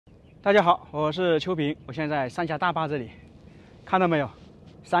大家好，我是秋平，我现在在三峡大坝这里，看到没有？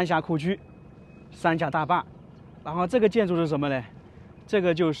三峡库区，三峡大坝。然后这个建筑是什么呢？这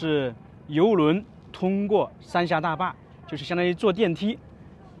个就是游轮通过三峡大坝，就是相当于坐电梯。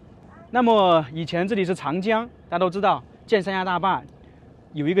那么以前这里是长江，大家都知道建三峡大坝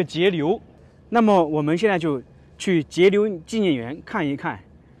有一个截流。那么我们现在就去截流纪念园看一看，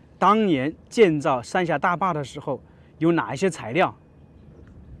当年建造三峡大坝的时候有哪一些材料。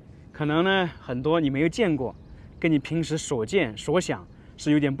可能呢，很多你没有见过，跟你平时所见所想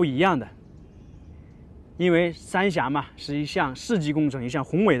是有点不一样的。因为三峡嘛，是一项世纪工程，一项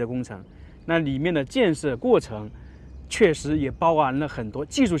宏伟的工程，那里面的建设过程确实也包含了很多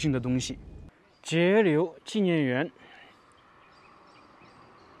技术性的东西。截流纪念园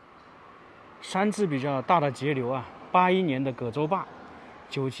，3次比较大的截流啊，81年的葛洲坝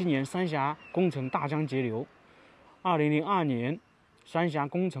，97年三峡工程大江截流，2002年三峡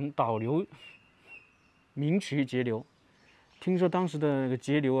工程导流明渠截流。听说当时的那个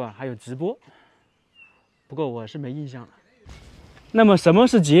截流啊还有直播，不过我是没印象了。那么什么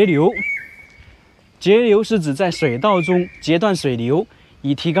是截流？截流是指在水道中截断水流，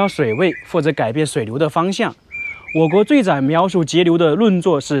以提高水位或者改变水流的方向。我国最早描述截流的论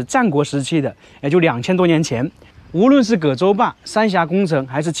作是战国时期的，也就2000多年前。无论是葛洲坝、三峡工程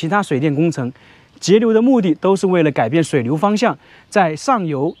还是其他水电工程，截流的目的都是为了改变水流方向，在上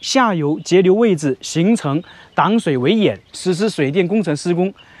游、下游截流位置形成挡水围堰，实施水电工程施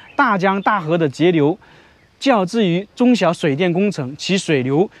工。大江大河的截流较之于中小水电工程，其水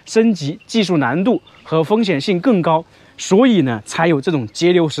流升级、技术难度和风险性更高，所以呢，才有这种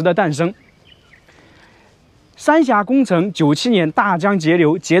截流石的诞生。三峡工程97年大江截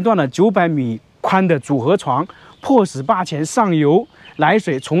流，截断了900米宽的组合床，迫使坝前上游来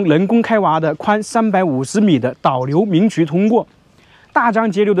水从人工开挖的宽350米的导流明渠通过。大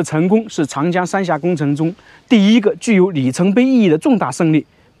江截流的成功是长江三峡工程中第一个具有里程碑意义的重大胜利，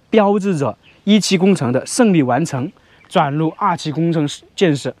标志着1期工程的胜利完成，转入2期工程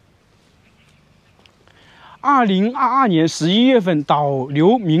建设。2022年11月份，导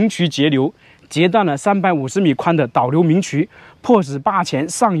流明渠截流，截断了350米宽的导流明渠，迫使坝前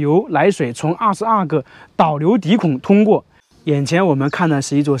上游来水从22个导流底孔通过。眼前我们看的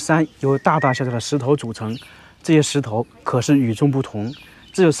是一座山，由大大小小的石头组成，这些石头可是与众不同。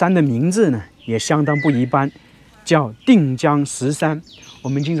这座山的名字呢，也相当不一般，叫定江石山。我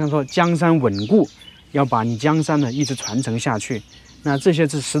们经常说江山稳固，要把你江山呢一直传承下去。那这些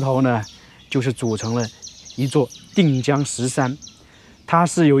石头呢，就是组成了一座定江石山。它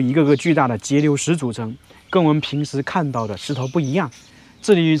是由一个个巨大的截流石组成，跟我们平时看到的石头不一样。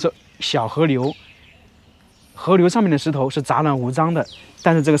这里有一座小河流，河流上面的石头是杂乱无章的，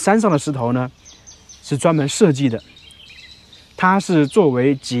但是这个山上的石头呢，是专门设计的。它是作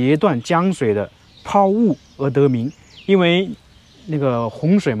为截断江水的抛物而得名，因为那个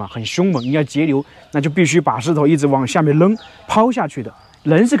洪水嘛很凶猛，你要截流，那就必须把石头一直往下面扔，抛下去的，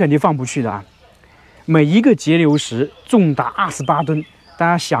人是肯定放不去的啊。每一个截流石重达28吨，大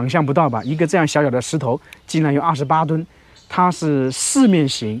家想象不到吧？一个这样小小的石头竟然有28吨，它是四面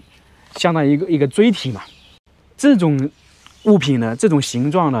形，相当于一个锥体嘛。这种物品呢，这种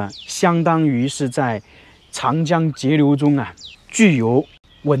形状呢，相当于是在长江截流中啊，具有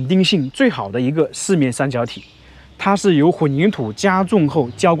稳定性最好的一个四面三角体。它是由混凝土加重后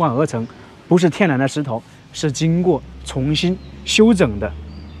浇灌而成，不是天然的石头，是经过重新修整的，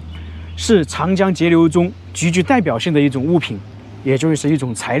是长江截流中极具代表性的一种物品，也就是一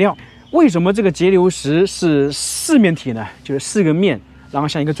种材料。为什么这个截流石是四面体呢？就是4个面，然后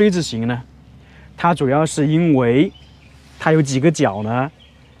像一个锥字形呢？它主要是因为它有几个角呢，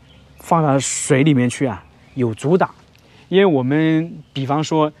放到水里面去啊，有阻挡。因为我们比方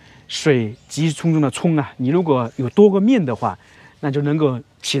说水急冲中的冲啊，你如果有多个面的话，那就能够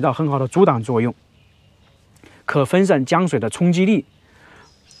起到很好的阻挡作用，可分散江水的冲击力。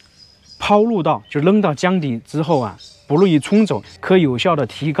抛入到就扔到江底之后啊，不容易冲走，可有效的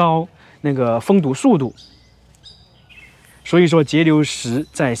提高那个封堵速度。所以说截流石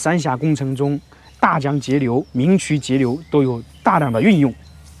在三峡工程中，大江截流、明渠截流都有大量的运用，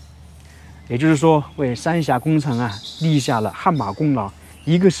也就是说为三峡工程啊立下了汗马功劳。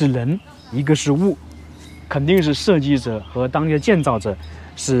一个是人，一个是物，肯定是设计者和当年建造者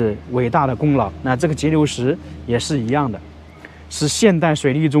是伟大的功劳。那这个截流石也是一样的，是现代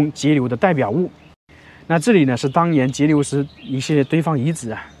水利中截流的代表物。那这里呢是当年截流石一些堆放遗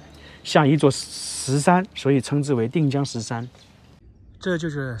址啊，像一座石山，所以称之为定江石山。这就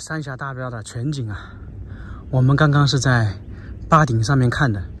是三峡大坝的全景啊。我们刚刚是在坝顶上面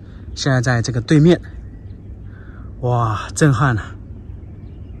看的，现在在这个对面，哇，震撼了！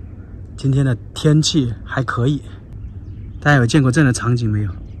今天的天气还可以，大家有见过这样的场景没有？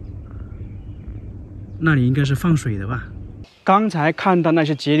那里应该是放水的吧？刚才看到那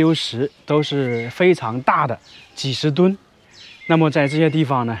些截流石都是非常大的，几十吨。那么在这些地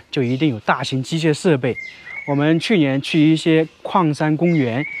方呢，就一定有大型机械设备。我们去年去一些矿山公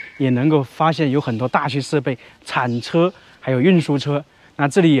园，也能够发现有很多大型设备，铲车还有运输车。那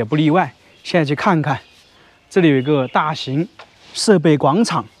这里也不例外。现在去看看，这里有一个大型设备广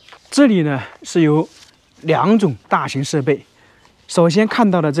场。这里呢是有2种大型设备。首先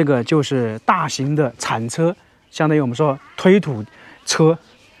看到的这个就是大型的铲车，相当于我们说推土车。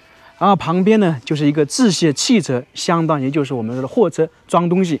然后旁边呢就是一个制卸汽车，相当于就是我们的货车装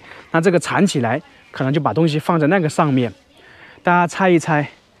东西。那这个铲起来，可能就把东西放在那个上面。大家猜一猜，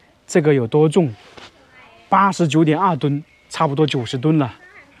这个有多重？89.2吨，差不多90吨了。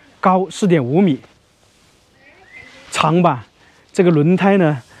高4.5米，长吧？这个轮胎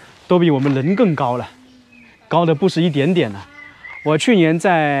呢，都比我们人更高了，高的不是一点点了。我去年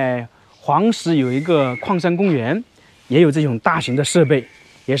在黄石有一个矿山公园，也有这种大型的设备。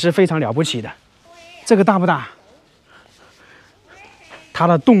也是非常了不起的，这个大不大？它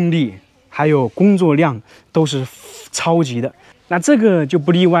的动力还有工作量都是超级的。那这个就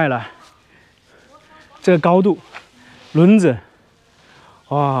不例外了，这个高度，轮子，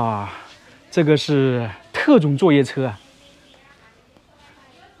哇，这个是特种作业车啊！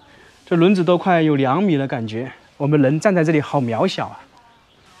这轮子都快有2米了，感觉我们人站在这里好渺小啊！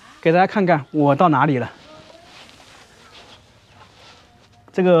给大家看看我到哪里了。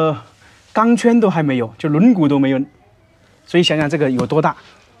这个钢圈都还没有，就轮毂都没有，所以想想这个有多大，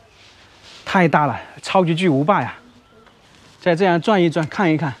太大了，超级巨无霸呀！再这样转一转，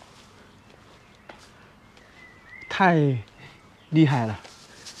看一看，太厉害了。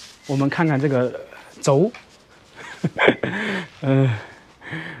我们看看这个轴，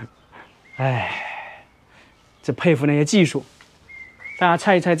这佩服那些技术。大家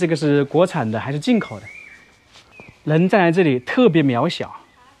猜一猜，这个是国产的还是进口的？人站在这里特别渺小。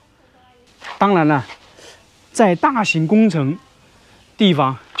当然了，在大型工程地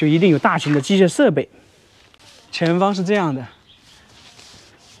方就一定有大型的机械设备。前方是这样的，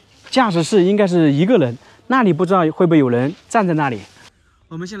驾驶室应该是1个人，那里不知道会不会有人站在那里。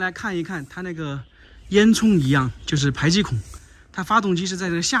我们先来看一看它那个烟囱一样，就是排气孔，它发动机是在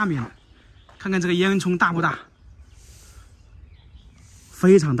这个下面的，看看这个烟囱大不大？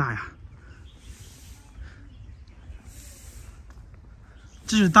非常大呀！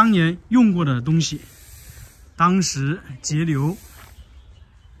这是当年用过的东西，当时截流。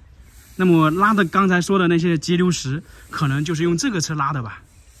那么拉的刚才说的那些截流石，可能就是用这个车拉的吧？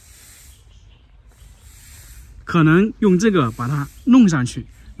可能用这个把它弄上去，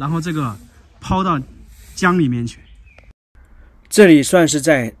然后这个抛到江里面去。这里算是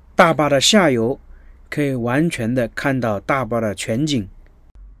在大坝的下游，可以完全的看到大坝的全景，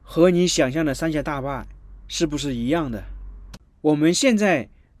和你想象的三峡大坝是不是一样的？我们现在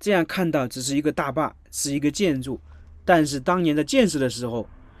这样看到只是一个大坝，是一个建筑，但是当年的建设的时候，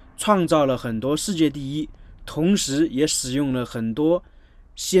创造了很多世界第一，同时也使用了很多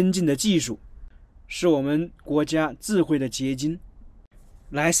先进的技术，是我们国家智慧的结晶。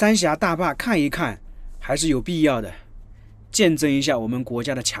来三峡大坝看一看还是有必要的，见证一下我们国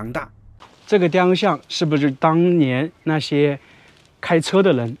家的强大。这个雕像是不是当年那些开车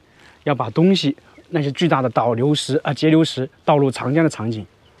的人要把东西那些巨大的截流石倒入长江的场景？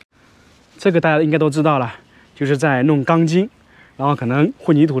这个大家应该都知道了，就是在弄钢筋，然后可能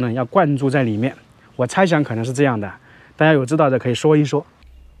混凝土呢要灌注在里面。我猜想可能是这样的，大家有知道的可以说一说。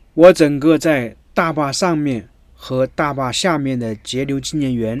我整个在大坝上面和大坝下面的截流纪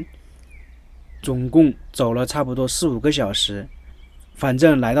念园，总共走了差不多4、5个小时。反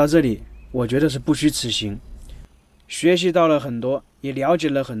正来到这里，我觉得是不虚此行，学习到了很多，也了解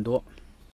了很多。